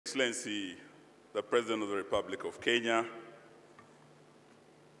Excellency, the President of the Republic of Kenya,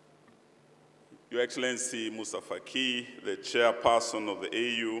 Your Excellency Musa Faki, the chairperson of the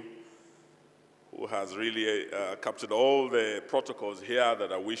AU, who has really captured all the protocols here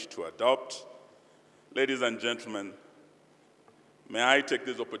that I wish to adopt. Ladies and gentlemen, may I take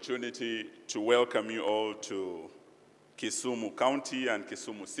this opportunity to welcome you all to Kisumu County and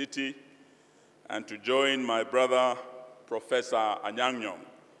Kisumu City, and to join my brother, Professor Anyang',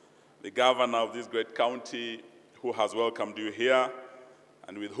 the governor of this great county, who has welcomed you here,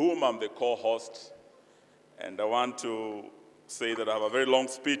 and with whom I'm the co-host. And I want to say that I have a very long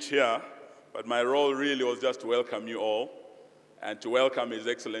speech here, but my role really was just to welcome you all and to welcome His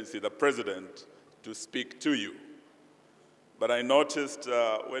Excellency, the President, to speak to you. But I noticed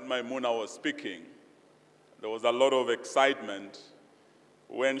when Maimuna was speaking, there was a lot of excitement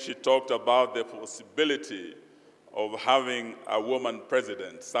when she talked about the possibility of having a woman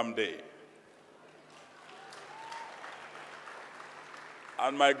president someday.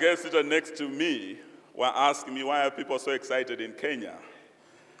 And my guest sitting next to me were asking me, why are people so excited in Kenya?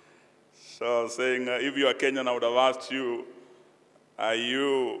 So I was saying, if you are Kenyan, I would have asked you, are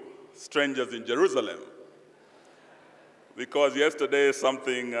you strangers in Jerusalem? Because yesterday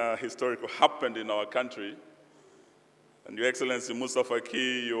something historical happened in our country, and Your Excellency Musa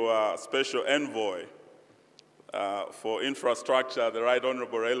Faki, you are special envoy for infrastructure, the Right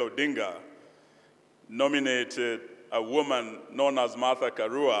Honorable Raila Odinga, nominated a woman known as Martha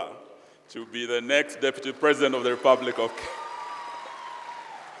Karua to be the next Deputy President of the Republic of Kenya.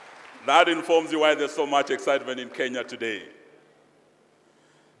 That informs you why there's so much excitement in Kenya today.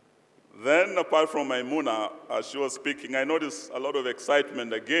 Then, apart from Maimuna, as she was speaking, I noticed a lot of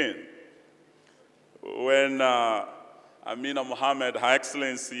excitement again when Amina Mohammed, Her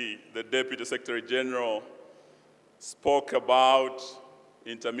Excellency, the Deputy Secretary General, spoke about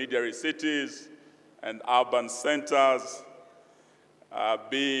intermediary cities and urban centers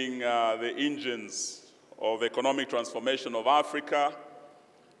being the engines of economic transformation of Africa,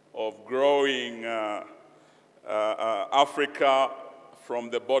 of growing Africa from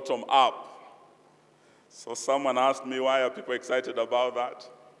the bottom up. So someone asked me, why are people excited about that?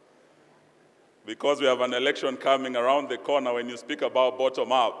 Because we have an election coming around the corner. When you speak about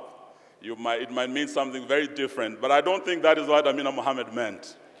bottom up, it might mean something very different, but I don't think that is what Amina Mohammed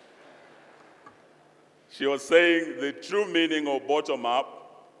meant. She was saying the true meaning of bottom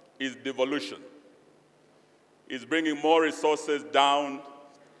up is devolution. It's bringing more resources down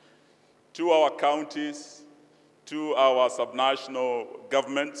to our counties, to our subnational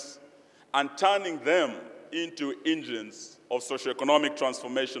governments, and turning them into engines of socioeconomic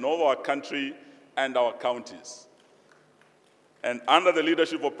transformation of our country and our counties. And under the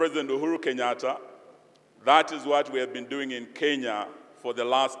leadership of President Uhuru Kenyatta, that is what we have been doing in Kenya for the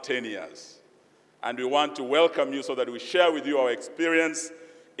last 10 years. And we want to welcome you so that we share with you our experience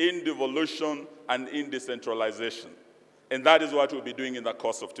in devolution and in decentralization. And that is what we'll be doing in the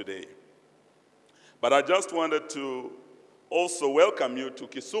course of today. But I just wanted to also welcome you to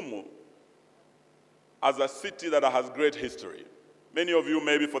Kisumu as a city that has great history. Many of you,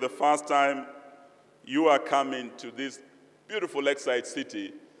 maybe for the first time, you are coming to this beautiful lakeside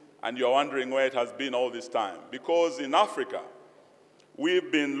city, and you're wondering where it has been all this time. Because in Africa, we've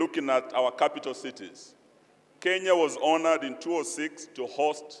been looking at our capital cities. Kenya was honored in 2006 to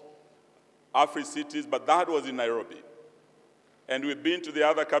host Africities, but that was in Nairobi. And we've been to the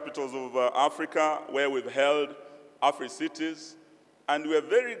other capitals of Africa where we've held Africities, and we're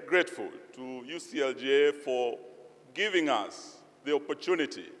very grateful to UCLGA for giving us the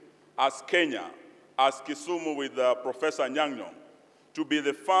opportunity as Kenya, as Kisumu with Professor Anyang', to be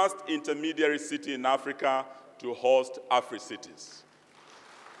the first intermediary city in Africa to host Africities.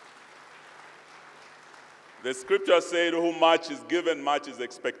 The scripture said, who much is given, much is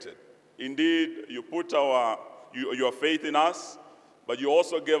expected. Indeed, you put your faith in us, but you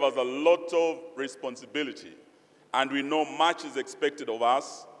also gave us a lot of responsibility. And we know much is expected of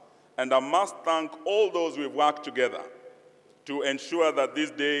us. And I must thank all those we've worked together to ensure that this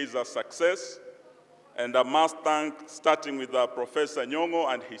day is a success. And I must thank, starting with Professor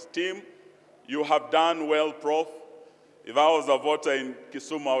Nyong'o and his team. You have done well, Prof. If I was a voter in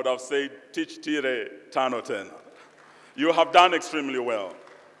Kisumu, I would have said, teach tire tano tena. You have done extremely well.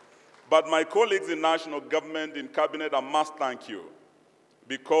 But my colleagues in national government, in cabinet, I must thank you,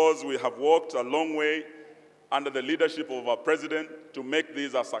 because we have walked a long way under the leadership of our president to make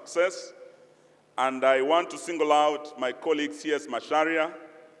this a success. And I want to single out my colleague C.S. Macharia,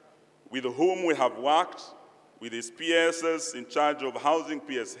 with whom we have worked, with his PSs in charge of housing,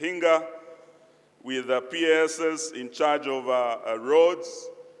 PS Hinga, with the PSs in charge of roads,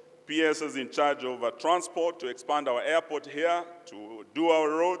 PS is in charge of transport to expand our airport here, to do our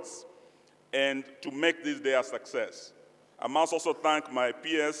roads, and to make this day a success. I must also thank my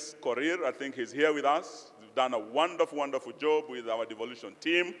PS, Korir. I think he's here with us. He's done a wonderful, wonderful job with our devolution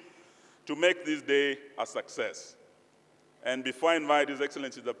team to make this day a success. And before I invite His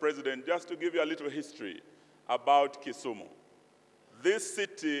Excellency the President, just to give you a little history about Kisumu. This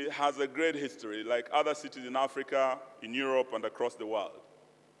city has a great history, like other cities in Africa, in Europe, and across the world.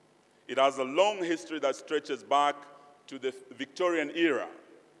 It has a long history that stretches back to the Victorian era.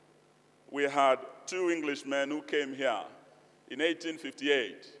 We had two Englishmen who came here in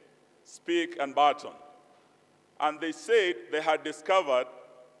 1858, Speke and Barton. And they said they had discovered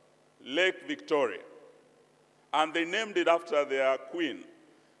Lake Victoria. And they named it after their queen.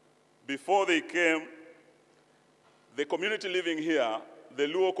 Before they came, the community living here, the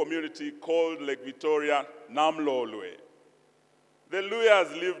Luo community, called Lake Victoria Nam Lolwe. The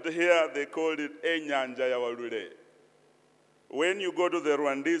Luyas lived here, they called it Enyanja ya Walude. When you go to the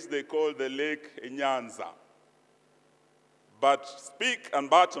Rwandese, they call the lake Enyanza. But Speke and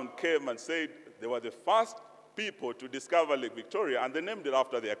Barton came and said they were the first people to discover Lake Victoria, and they named it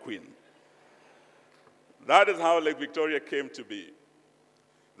after their queen. That is how Lake Victoria came to be.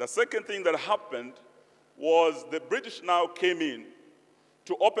 The second thing that happened was the British now came in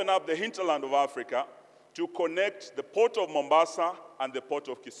to open up the hinterland of Africa to connect the port of Mombasa and the port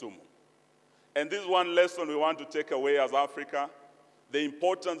of Kisumu. And this is one lesson we want to take away as Africa, the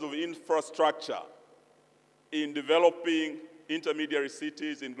importance of infrastructure in developing intermediary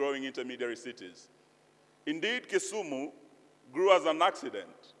cities, in growing intermediary cities. Indeed, Kisumu grew as an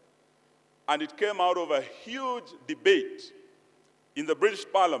accident, and it came out of a huge debate in the British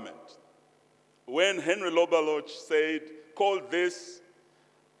Parliament when Henry Lobaloch called this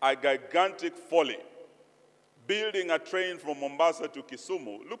a gigantic folly. Building a train from Mombasa to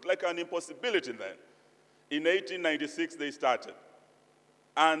Kisumu looked like an impossibility then. In 1896, they started.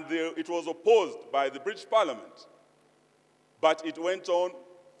 And it was opposed by the British Parliament. But it went on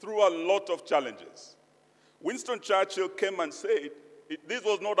through a lot of challenges. Winston Churchill came and said, this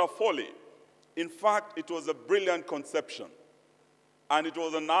was not a folly. In fact, it was a brilliant conception. And it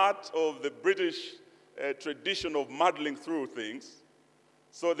was an art of the British tradition of muddling through things.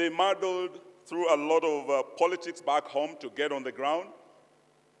 So they muddled through a lot of politics back home to get on the ground.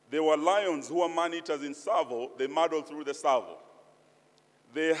 There were lions who were man-eaters in Savo. They muddled through the Savo.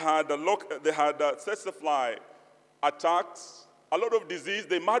 They had tsetse fly attacks, a lot of disease.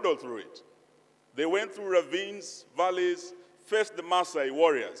 They muddled through it. They went through ravines, valleys, faced the Maasai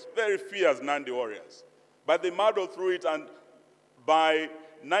warriors, very fierce Nandi warriors. But they muddled through it, and by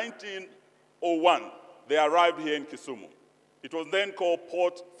 1901, they arrived here in Kisumu. It was then called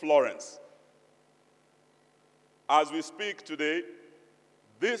Port Florence. As we speak today,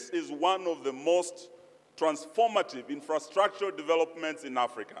 this is one of the most transformative infrastructural developments in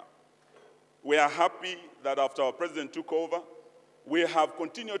Africa. We are happy that after our president took over, we have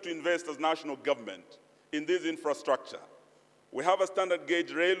continued to invest as national government in this infrastructure. We have a standard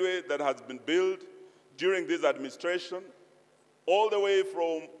gauge railway that has been built during this administration, all the way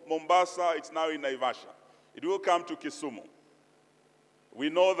from Mombasa. It's now in Naivasha. It will come to Kisumu. We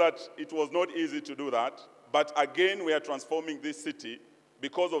know that it was not easy to do that, but again, we are transforming this city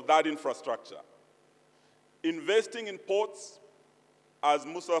because of that infrastructure. Investing in ports, as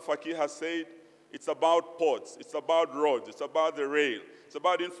Musa Faki has said, it's about ports, it's about roads, it's about the rail, it's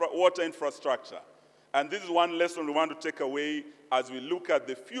about water infrastructure. And this is one lesson we want to take away as we look at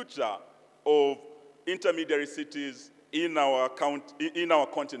the future of intermediary cities in our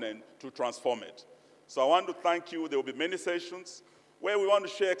continent to transform it. So I want to thank you. There will be many sessions where we want to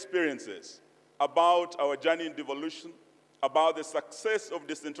share experiences about our journey in devolution, about the success of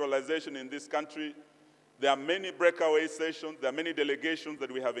decentralization in this country. There are many breakaway sessions. There are many delegations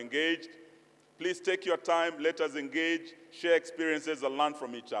that we have engaged. Please take your time. Let us engage, share experiences, and learn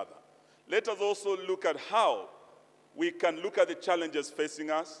from each other. Let us also look at how we can look at the challenges facing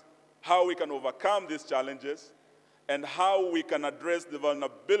us, how we can overcome these challenges, and how we can address the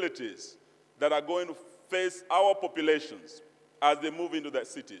vulnerabilities that are going to face our populations as they move into the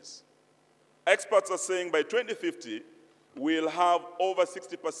cities. Experts are saying by 2050, we'll have over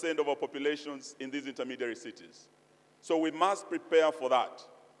 60% of our populations in these intermediary cities. So we must prepare for that.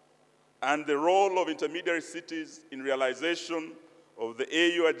 And the role of intermediary cities in realization of the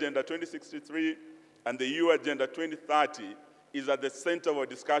AU Agenda 2063 and the EU Agenda 2030 is at the center of our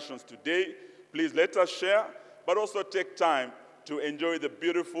discussions today. Please let us share, but also take time to enjoy the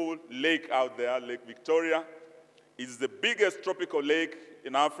beautiful lake out there, Lake Victoria. It's the biggest tropical lake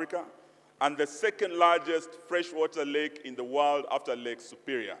in Africa and the second largest freshwater lake in the world after Lake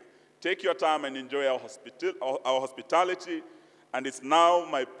Superior. Take your time and enjoy our hospitality, and it's now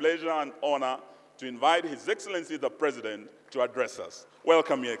my pleasure and honor to invite His Excellency the President to address us.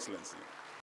 Welcome, Your Excellency.